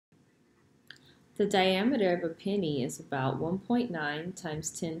The diameter of a penny is about 1.9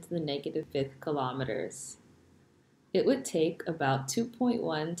 times 10 to the negative fifth kilometers. It would take about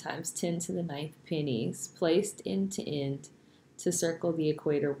 2.1 times 10 to the ninth pennies placed end to end to circle the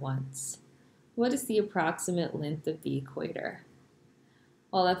equator once. What is the approximate length of the equator?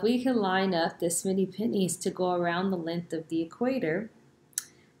 Well, if we can line up this many pennies to go around the length of the equator,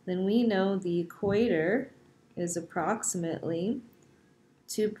 then we know the equator is approximately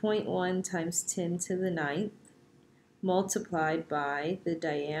 2.1 times 10 to the ninth multiplied by the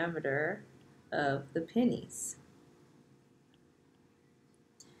diameter of the pennies.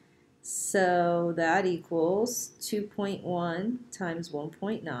 So that equals 2.1 times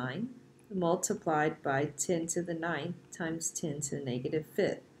 1.9 multiplied by 10 to the ninth times 10 to the negative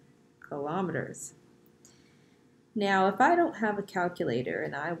fifth kilometers. Now, if I don't have a calculator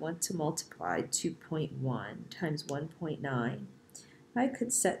and I want to multiply 2.1 times 1.9, I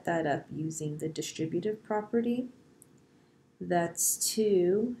could set that up using the distributive property. That's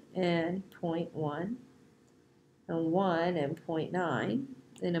 2 and 0.1 and 1 and 0.9.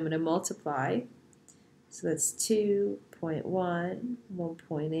 And I'm going to multiply. So that's 2.1,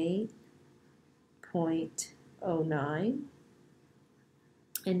 1.8, 0.09.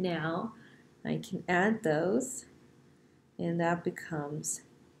 And now I can add those, and that becomes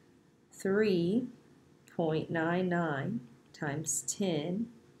 3.99 times 10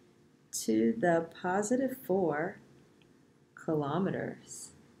 to the positive 4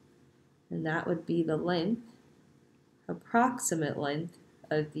 kilometers. And that would be the length, approximate length,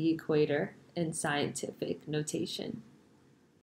 of the equator in scientific notation.